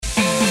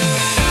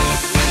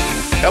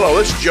Hello,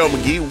 this is Joe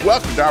McGee.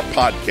 Welcome to our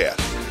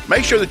podcast.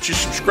 Make sure that you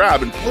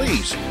subscribe and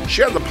please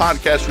share the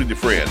podcast with your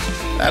friends.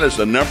 That is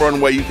the number one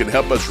way you can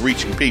help us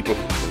reaching people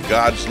with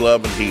God's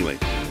love and healing.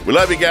 We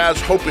love you guys.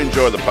 Hope you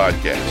enjoy the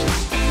podcast.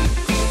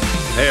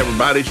 Hey,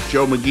 everybody. It's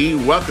Joe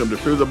McGee. Welcome to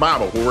Through the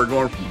Bible, where we're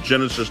going from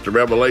Genesis to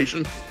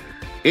Revelation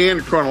in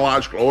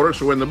chronological order.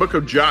 So we're in the book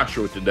of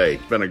Joshua today.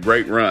 It's been a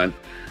great run.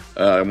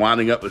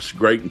 Winding up this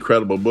great,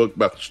 incredible book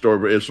about the story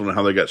of Israel and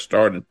how they got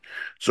started.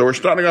 So we're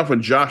starting off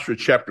in Joshua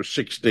chapter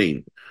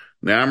 16.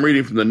 Now, I'm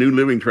reading from the New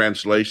Living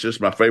Translation. It's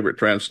my favorite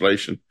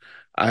translation.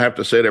 I have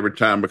to say it every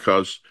time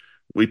because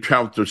we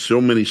travel through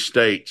so many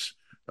states.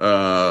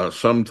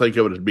 Some think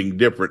of it as being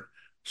different.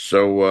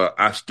 So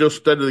I still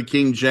study the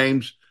King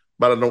James,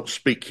 but I don't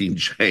speak King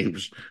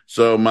James.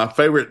 So my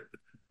favorite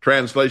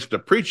translation to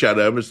preach out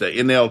of is the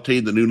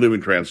NLT, the New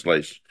Living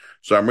Translation.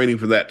 So I'm reading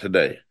from that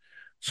today.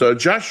 So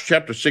Joshua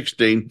chapter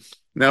 16.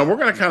 Now, we're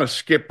going to kind of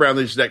skip around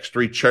these next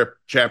three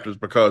chapters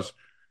because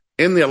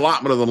in the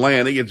allotment of the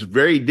land, it gets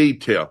very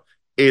detailed.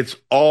 It's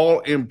all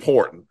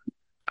important.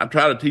 I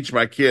try to teach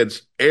my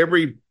kids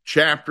every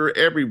chapter,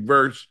 every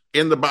verse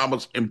in the Bible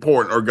is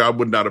important, or God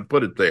would not have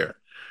put it there.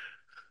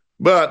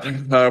 But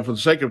for the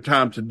sake of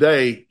time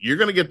today, you're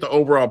going to get the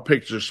overall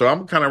picture. So I'm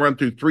going to kind of run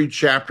through three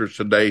chapters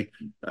today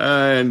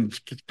and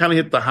kind of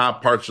hit the high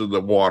parts of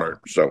the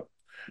water. So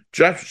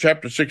Joshua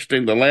chapter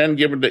 16, the land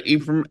given to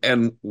Ephraim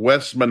and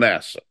West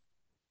Manasseh.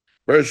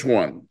 Verse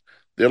 1,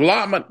 the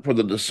allotment for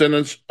the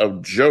descendants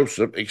of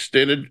Joseph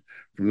extended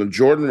from the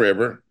Jordan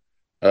River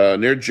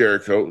near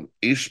Jericho,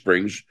 East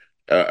Springs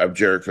of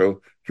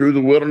Jericho, through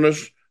the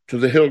wilderness to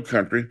the hill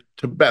country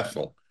to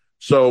Bethel.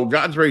 So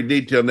God's very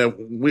detailed. Now,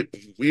 we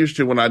used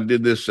to, when I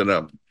did this in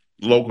a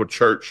local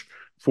church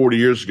 40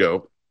 years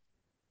ago,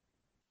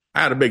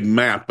 I had a big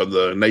map of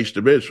the nation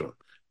of Israel.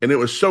 And it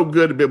was so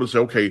good to be able to say,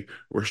 okay,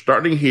 we're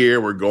starting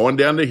here, we're going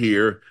down to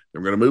here,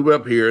 then we're going to move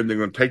up here, and they're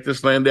going to take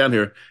this land down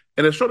here.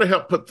 And it sort of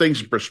helped put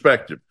things in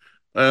perspective.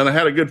 And I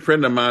had a good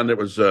friend of mine that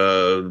was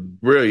a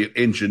brilliant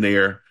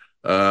engineer,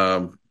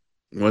 went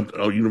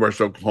to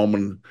University of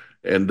Oklahoma,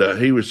 and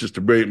he was just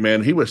a brilliant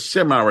man. He was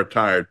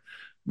semi-retired,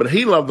 but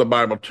he loved the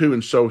Bible too.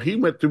 And so he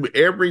went through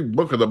every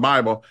book of the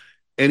Bible,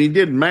 and he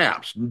did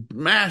maps,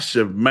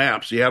 massive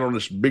maps. He had on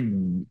this big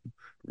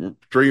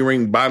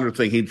 3-ring binder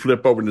thing he'd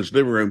flip over in his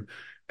living room.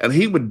 And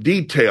he would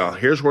detail,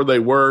 here's where they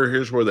were,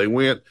 here's where they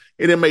went.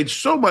 And it made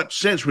so much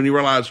sense when you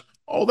realize,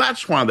 oh,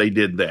 that's why they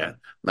did that.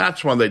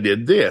 That's why they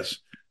did this.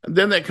 And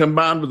then that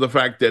combined with the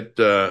fact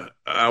that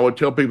I would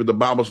tell people the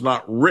Bible's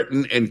not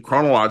written in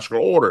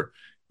chronological order.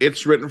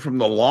 It's written from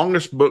the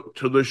longest book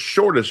to the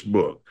shortest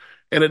book.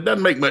 And it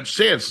doesn't make much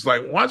sense. It's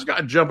like, why is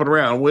God jumping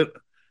around?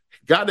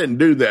 God didn't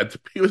do that. The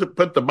people that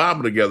put the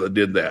Bible together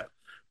did that.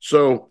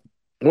 So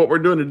what we're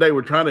doing today,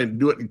 we're trying to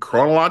do it in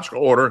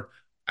chronological order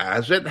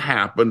as it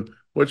happened,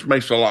 which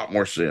makes a lot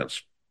more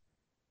sense.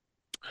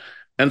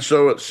 And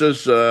so it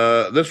says,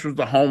 this was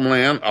the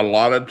homeland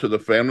allotted to the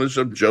families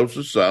of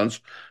Joseph's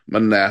sons,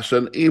 Manasseh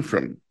and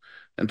Ephraim.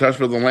 And talks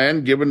about the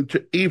land given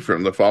to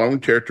Ephraim. The following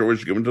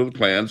territories given to the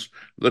clans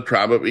of the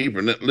tribe of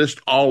Ephraim. It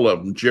lists all of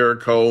them,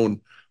 Jericho and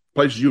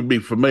places you'd be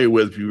familiar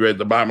with if you read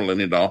the Bible in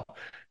it all.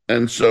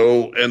 And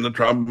so, and the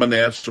tribe of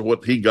Manasseh,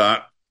 what he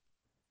got.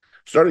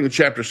 Starting in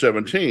chapter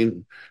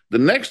 17, the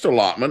next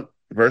allotment,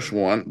 verse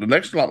 1, the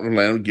next allotment of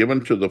land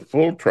given to the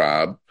full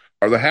tribe,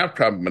 or the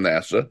half-tribe of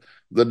Manasseh,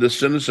 the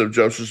descendants of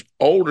Joseph's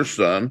older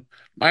son,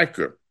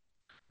 Micah,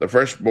 the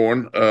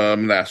firstborn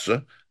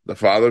Manasseh, the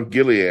father of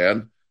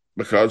Gilead,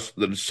 because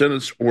the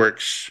descendants were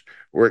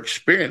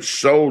experienced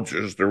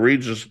soldiers. The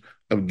regions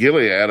of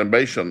Gilead and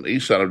Bashan on the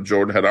east side of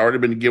Jordan had already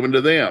been given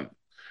to them.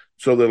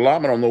 So the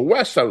allotment on the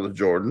west side of the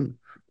Jordan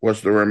was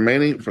for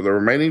the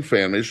remaining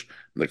families,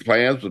 the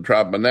clans of the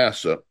tribe of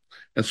Manasseh.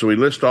 And so we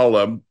list all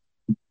of them.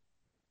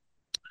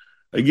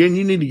 Again,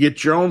 you need to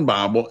get your own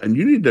Bible, and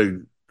you need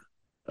to,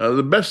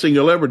 the best thing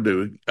you'll ever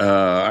do,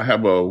 I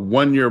have a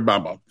 1-year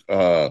Bible,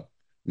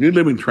 New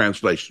Living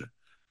Translation,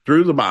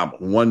 Through the Bible,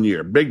 1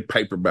 year, big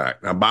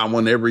paperback. I buy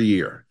one every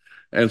year.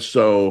 And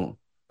so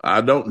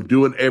I don't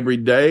do it every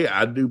day.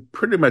 I do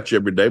pretty much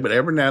every day, but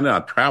every now and then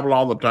I travel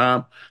all the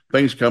time.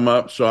 Things come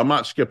up, so I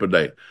might skip a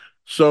day.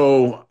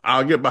 So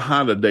I'll get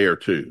behind a day or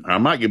two. I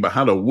might get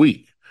behind a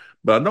week,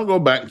 but I don't go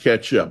back and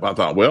catch up. I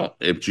thought, well,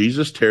 if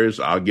Jesus tarries,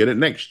 I'll get it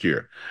next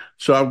year.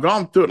 So I've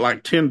gone through it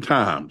like 10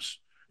 times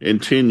in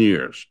 10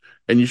 years,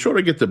 and you sort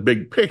of get the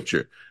big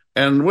picture.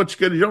 And what's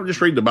good, you don't just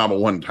read the Bible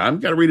one time.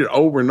 You got to read it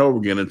over and over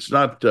again. It's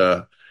not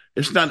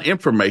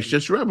information,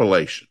 it's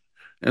revelation.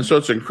 And so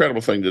it's an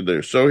incredible thing to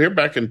do. So here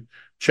back in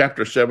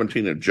chapter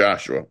 17 of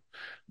Joshua,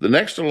 the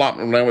next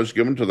allotment of land was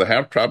given to the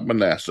half-tribe of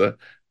Manasseh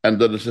and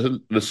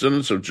the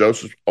descendants of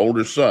Joseph's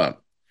older son,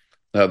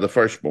 the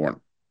firstborn.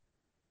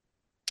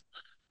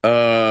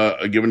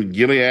 Given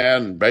Gilead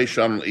and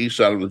Bashan on the east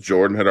side of the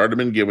Jordan had already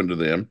been given to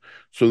them.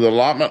 So the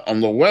allotment on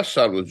the west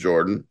side of the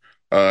Jordan,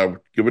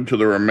 given to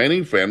the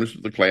remaining families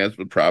of the clans of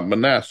the tribe of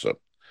Manasseh.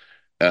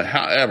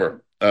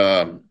 However,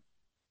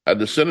 a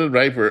descendant of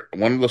Aphor,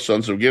 one of the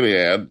sons of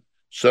Gilead,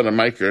 son of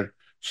Machir,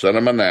 son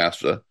of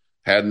Manasseh,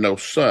 had no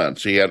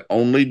sons. He had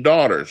only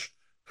daughters,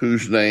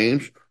 whose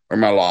names are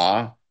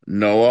Mahlah,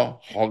 Noah,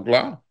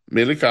 Hoglah,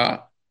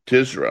 Milcah,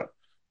 Tisra.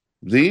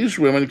 These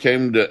women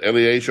came to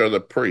Eleazar the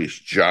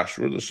priest,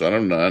 Joshua the son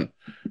of Nun,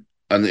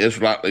 and the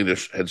Israelite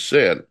leaders had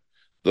said,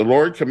 "The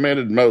Lord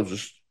commanded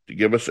Moses to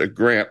give us a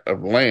grant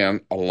of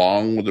land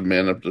along with the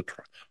men of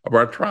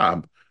our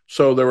tribe."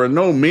 So there were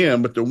no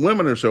men, but the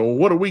women are saying, "Well,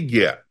 what do we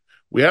get?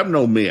 We have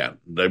no men.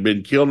 They've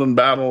been killed in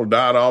battle or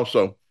died off,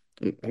 so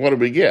what do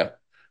we get?"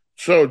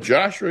 So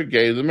Joshua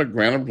gave them a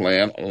grant of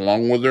land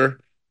along with their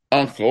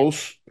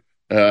uncles,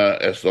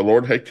 as the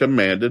Lord had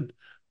commanded.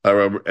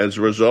 As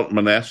a result,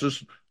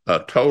 Manasseh's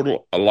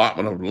total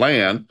allotment of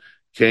land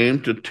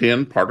came to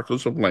 10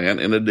 particles of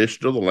land, in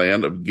addition to the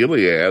land of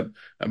Gilead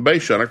and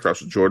Bashan across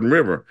the Jordan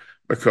River,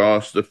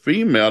 because the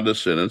female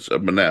descendants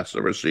of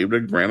Manasseh received a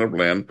grant of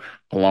land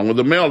along with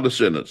the male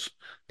descendants.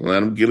 The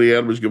land of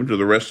Gilead was given to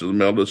the rest of the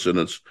male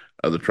descendants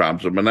of the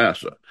tribes of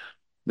Manasseh.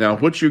 Now,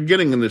 what you're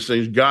getting in this thing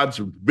is God's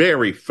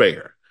very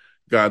fair.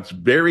 God's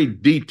very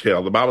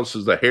detailed. The Bible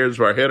says the hairs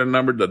of our head are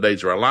numbered, the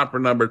days of our life are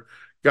numbered.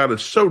 God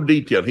is so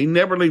detailed. He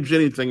never leaves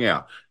anything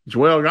out. It's,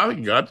 well,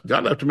 God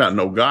left him out.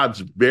 No, God's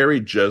very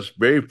just,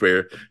 very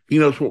fair. He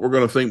knows what we're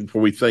going to think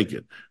before we think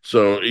it.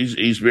 So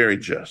he's very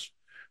just.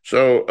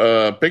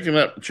 So picking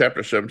up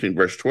chapter 17,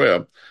 verse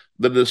 12,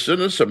 the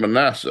descendants of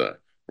Manasseh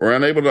were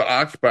unable to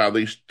occupy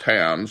these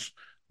towns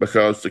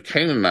because the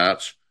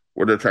Canaanites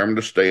were determined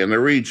to stay in the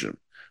region.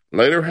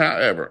 Later,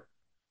 however,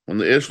 when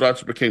the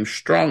Israelites became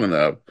strong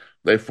enough,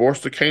 they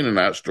forced the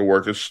Canaanites to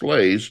work as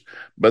slaves,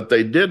 but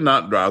they did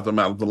not drive them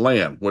out of the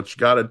land, which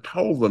God had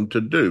told them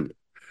to do.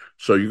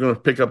 So you're going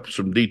to pick up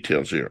some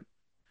details here.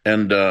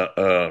 And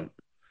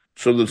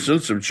so the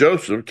descendants of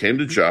Joseph came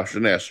to Joshua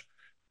and asked,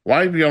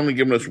 "Why have you only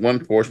given us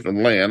one portion of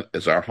land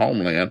as our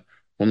homeland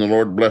when the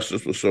Lord blessed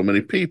us with so many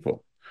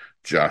people?"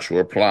 Joshua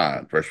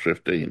replied, verse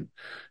 15,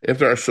 "If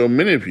there are so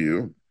many of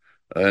you,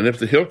 and if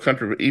the hill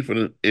country of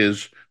Ephraim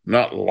is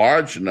not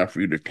large enough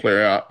for you to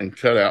clear out and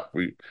cut out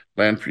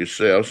land for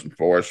yourselves and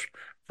forests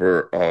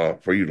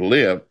for you to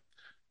live,"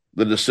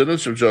 the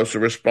descendants of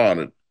Joseph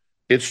responded,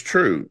 "It's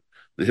true.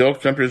 The hill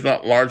country is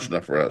not large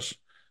enough for us,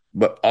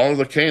 but all of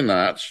the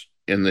Canaanites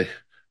in the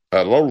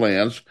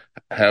lowlands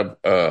have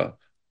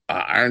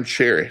iron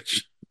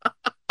chariots."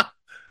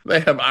 They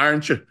have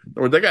iron chariots.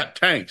 They got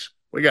tanks.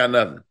 We got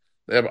nothing.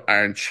 They have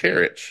iron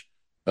chariots,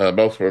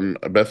 both from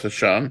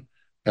Bethshan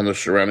and the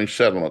surrounding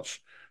settlements,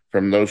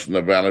 from those in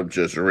the valley of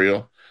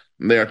Jezreel.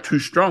 And they are too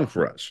strong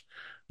for us.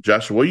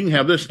 Joshua, well, you can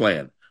have this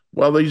land.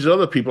 Well, these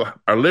other people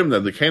are living there.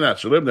 The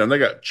Canaanites are living there, and they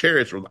got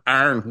chariots with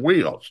iron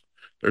wheels.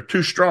 They're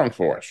too strong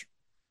for us.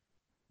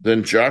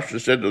 Then Joshua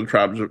said to the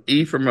tribes of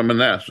Ephraim and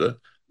Manasseh,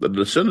 the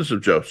descendants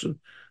of Joseph,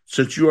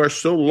 "Since you are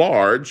so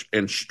large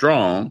and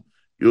strong,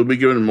 you will be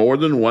given more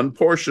than one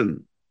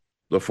portion.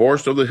 The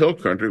forest of the hill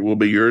country will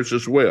be yours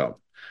as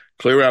well.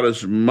 Clear out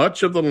as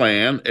much of the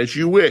land as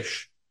you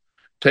wish.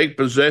 Take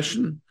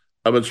possession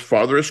of its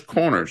farthest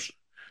corners,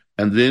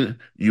 and then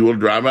you will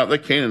drive out the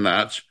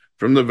Canaanites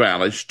from the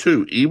valleys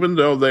too, even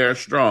though they are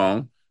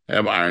strong,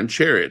 have iron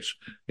chariots."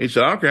 He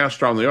said, "I don't care how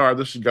strong they are.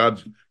 This is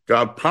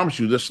God promised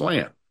you this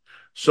land."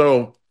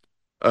 So,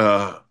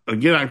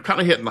 again, I'm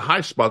kind of hitting the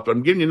high spot, but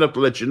I'm giving you enough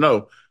to let you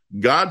know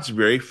God's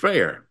very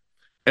fair.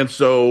 And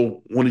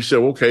so when he said,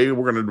 "Okay,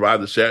 we're going to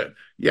divide this out,"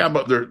 yeah,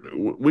 but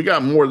we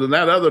got more than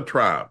that other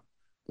tribe.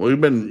 We've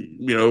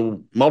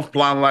been,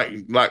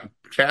 multiplying like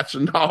cats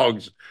and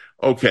dogs.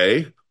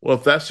 Okay, well,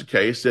 if that's the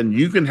case, then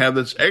you can have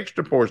this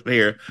extra portion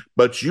here,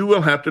 but you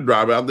will have to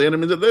drive out the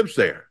enemy that lives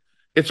there.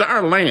 It's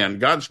our land.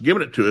 God's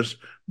given it to us,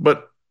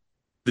 but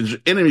there's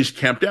enemies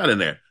camped out in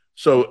there.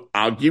 So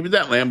I'll give you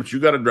that land, but you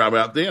got to drive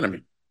out the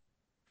enemy.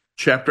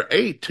 Chapter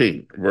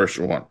 18, verse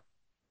 1.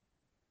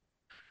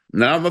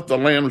 Now that the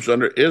land was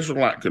under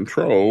Israelite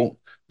control,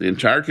 the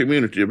entire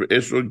community of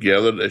Israel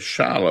gathered at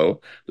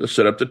Shiloh to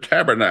set up the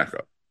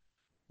tabernacle.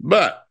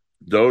 But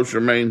there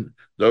remain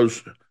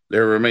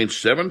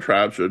 7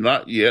 tribes who have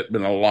not yet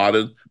been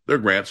allotted their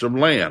grants of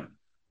land.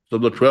 So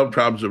the 12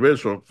 tribes of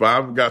Israel,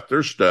 5 have got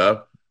their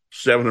stuff,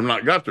 7 have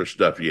not got their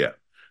stuff yet.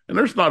 And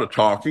there's not a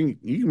talking.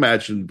 You can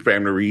imagine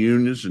family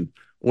reunions and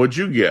what'd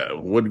you get?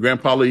 What did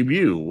Grandpa leave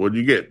you? What'd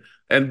you get?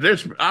 And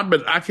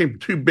I came from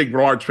 2 big,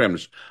 large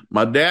families.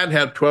 My dad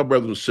had 12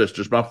 brothers and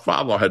sisters. My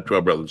father had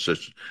 12 brothers and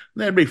sisters.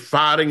 And they'd be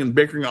fighting and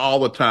bickering all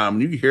the time.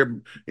 And you could hear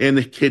them in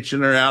the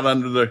kitchen or out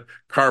under the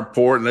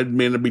carport, and they'd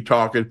men to be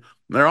talking. And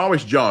they're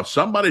always jealous.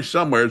 Somebody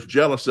somewhere is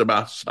jealous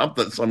about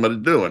something somebody's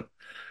doing.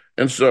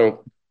 And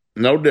so,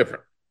 no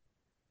different.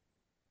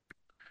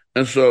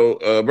 And so,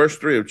 verse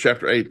 3 of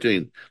chapter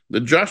 18, the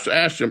Joshua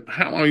asked him,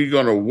 "How long are you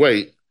going to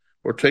wait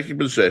for taking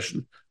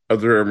possession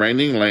of the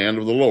remaining land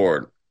of the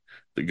Lord?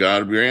 The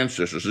God of your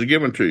ancestors has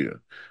given to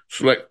you.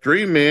 Select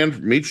 3 men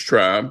from each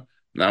tribe,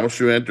 and I will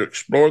send you to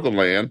explore the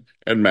land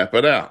and map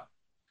it out.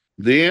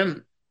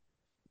 Then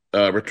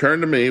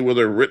return to me with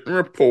a written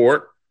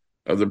report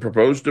of the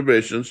proposed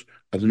divisions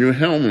of the new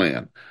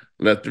homeland.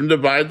 Let them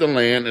divide the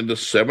land into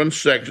 7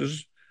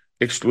 sections,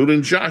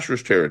 excluding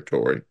Joshua's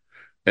territory.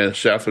 and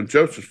south of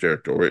Joseph's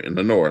territory in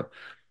the north.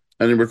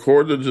 And he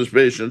recorded the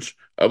divisions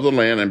of the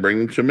land and bring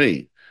them to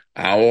me.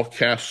 I will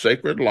cast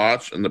sacred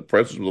lots in the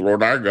presence of the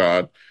Lord our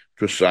God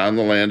to assign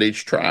the land to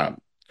each tribe.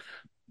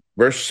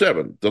 Verse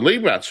 7, the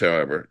Levites,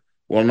 however,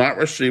 will not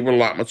receive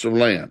allotments of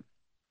land.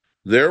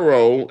 Their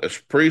role as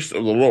priests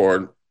of the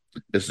Lord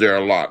is their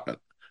allotment.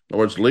 In other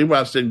words, the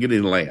Levites didn't get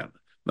any land.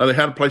 Now, they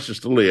had places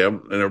to live,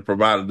 and they were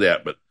provided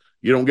that, but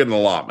you don't get an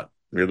allotment.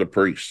 You're the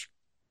priests.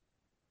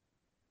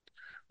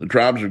 The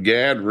tribes of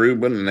Gad,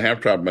 Reuben, and the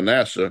half-tribe of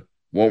Manasseh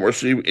won't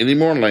receive any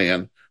more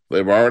land.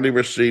 They've already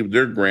received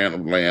their grant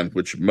of land,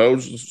 which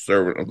Moses, the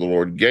servant of the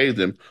Lord, gave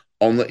them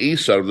on the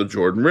east side of the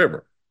Jordan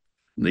River.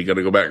 And you got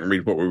to go back and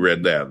read what we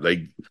read there.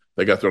 They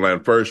got their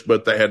land first,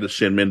 but they had to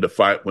send men to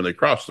fight when they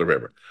crossed the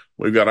river.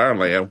 We've got our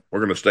land. We're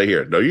going to stay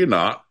here. No, you're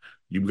not.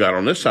 You've got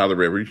on this side of the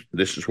river.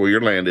 This is where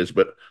your land is.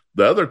 But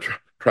the other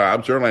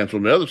tribes, their land's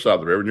on the other side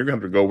of the river, and you're going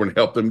to have to go over and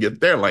help them get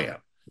their land.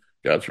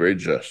 God's very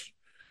just.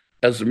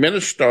 As the men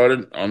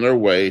started on their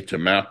way to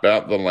map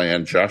out the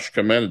land, Joshua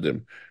commanded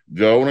them,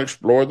 go and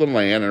explore the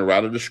land and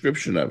write a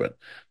description of it.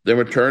 Then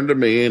return to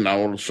me, and I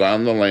will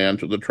assign the land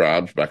to the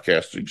tribes by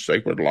casting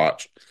sacred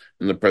lots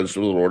in the presence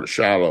of the Lord at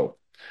Shiloh.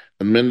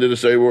 And the men did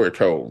as they were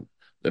told.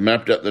 They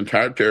mapped out the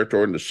entire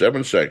territory into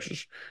 7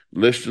 sections,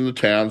 listing the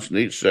towns in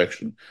each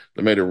section.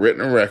 They made a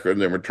written record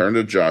and then returned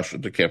to Joshua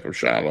at the camp of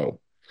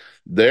Shiloh.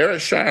 There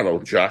at Shiloh,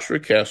 Joshua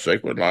cast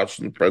sacred lots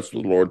in the presence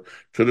of the Lord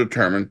to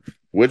determine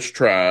which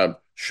tribe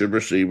should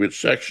receive its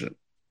section.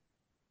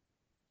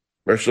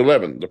 Verse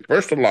 11, the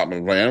first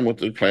allotment of land went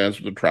to the clans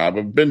of the tribe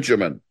of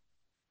Benjamin.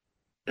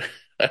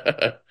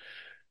 I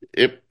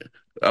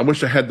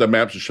wish I had the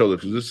maps to show this,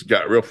 because this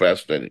got real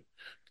fascinating.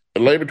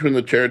 It lay between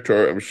the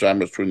territory of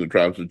assignments between the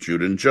tribes of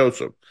Judah and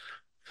Joseph.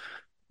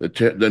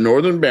 The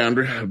northern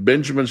boundary of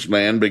Benjamin's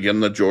land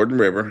began the Jordan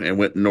River and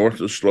went north of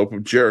the slope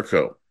of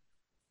Jericho,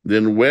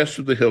 then west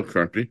of the hill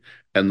country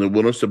and the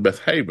wilderness of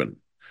Bethaven.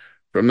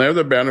 From there,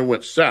 the boundary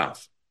went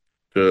south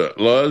to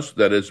Luz,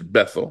 that is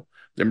Bethel,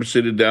 then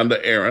proceeded down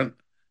to Aaron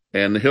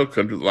and the hill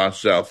country that lies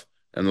south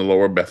and the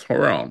lower Beth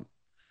Horon.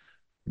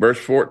 Verse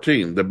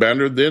 14, the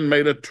boundary then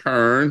made a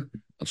turn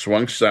and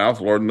swung south,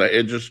 along the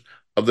edges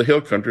of the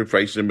hill country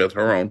facing Beth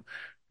Horon,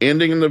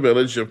 ending in the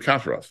village of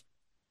Kathroth.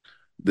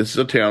 This is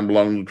a town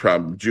belonging to the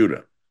tribe of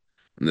Judah,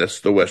 and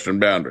that's the western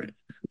boundary.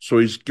 So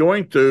he's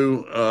going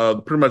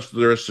to, pretty much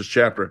the rest of this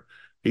chapter,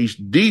 he's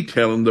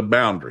detailing the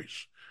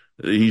boundaries.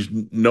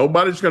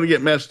 Nobody's going to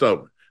get messed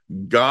up.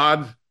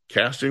 God,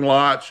 casting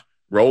lots,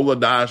 roll the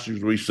dice,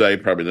 as we say,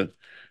 probably.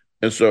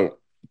 And so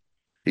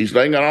he's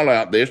laying it all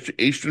out. The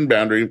eastern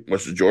boundary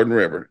was the Jordan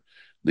River.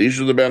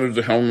 These are the boundaries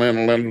of the homeland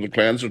and land of the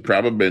clans of the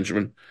tribe of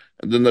Benjamin.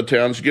 And then the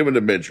towns given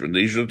to Benjamin.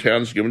 These are the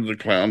towns given to the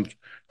clan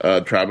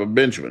tribe of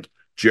Benjamin.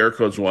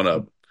 Jericho's one of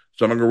them.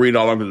 So I'm not going to read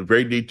all of them. It's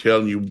very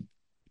detailed, and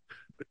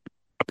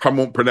I probably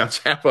won't pronounce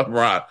half of them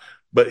right.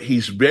 But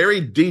he's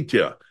very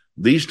detailed.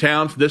 These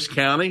towns, this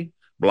county,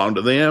 belong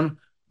to them.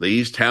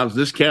 These towns,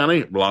 this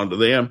county, belong to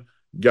them.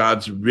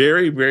 God's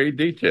very, very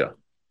detailed.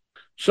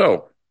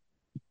 So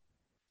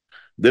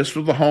this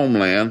was the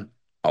homeland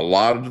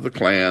allotted to the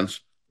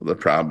clans of the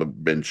tribe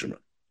of Benjamin.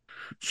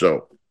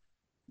 So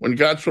when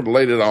God sort of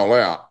laid it all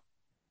out,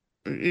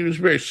 he was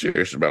very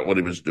serious about what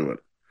he was doing.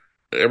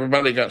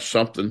 Everybody got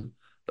something.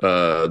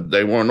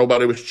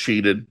 Nobody was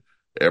cheated.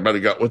 Everybody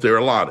got what they were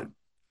allotted.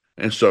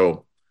 And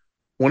so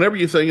whenever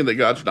you're thinking that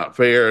God's not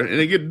fair,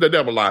 and the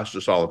devil lies to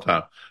us all the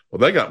time. Well,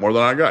 they got more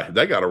than I got.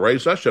 They got a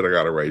raise. I should have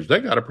got a raise. They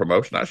got a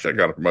promotion. I should have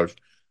got a promotion.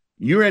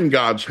 You're in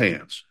God's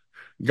hands.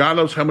 God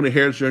knows how many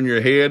hairs are in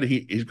your head.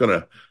 He's going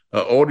to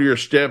order your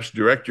steps,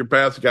 direct your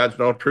paths. God's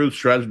no truth,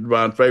 strives in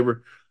divine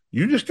favor.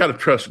 You just got to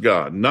trust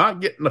God,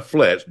 not get in the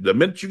flesh. The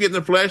minute you get in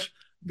the flesh,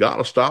 God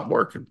will stop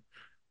working.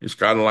 It's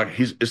kind of like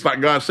it's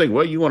like God saying,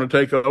 well, you want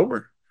to take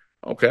over?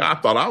 Okay, I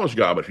thought I was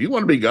God, but if you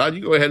want to be God,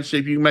 you go ahead and see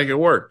if you can make it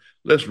work.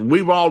 Listen,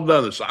 we've all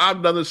done this.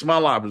 I've done this in my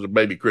life as a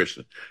baby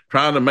Christian,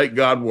 trying to make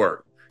God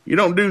work. You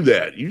don't do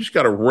that. You just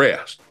got to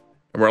rest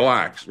and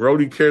relax.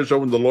 Roll your cares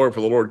over to the Lord,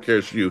 for the Lord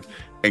cares for you.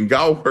 And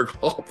God will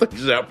work all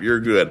things out for your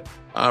good.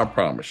 I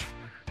promise.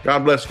 God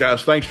bless,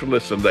 guys. Thanks for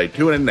listening today.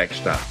 Tune in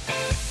next time.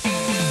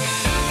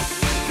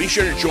 Be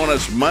sure to join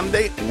us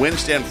Monday,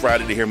 Wednesday, and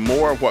Friday to hear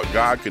more of what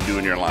God can do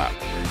in your life.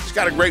 He's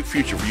got a great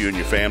future for you and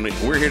your family,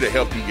 and we're here to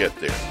help you get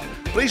there.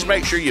 Please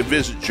make sure you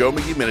visit Joe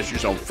McGee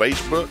Ministries on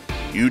Facebook,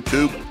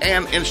 YouTube,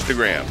 and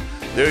Instagram.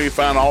 There you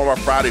find all of our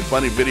Friday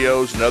funny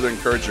videos and other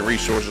encouraging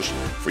resources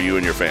for you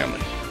and your family.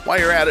 While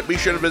you're at it, be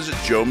sure to visit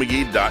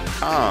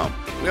joemcgee.com.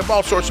 We have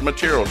all sorts of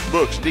materials,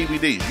 books,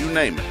 DVDs, you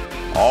name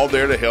it, all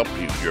there to help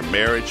you, your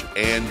marriage,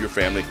 and your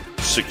family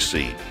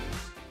succeed.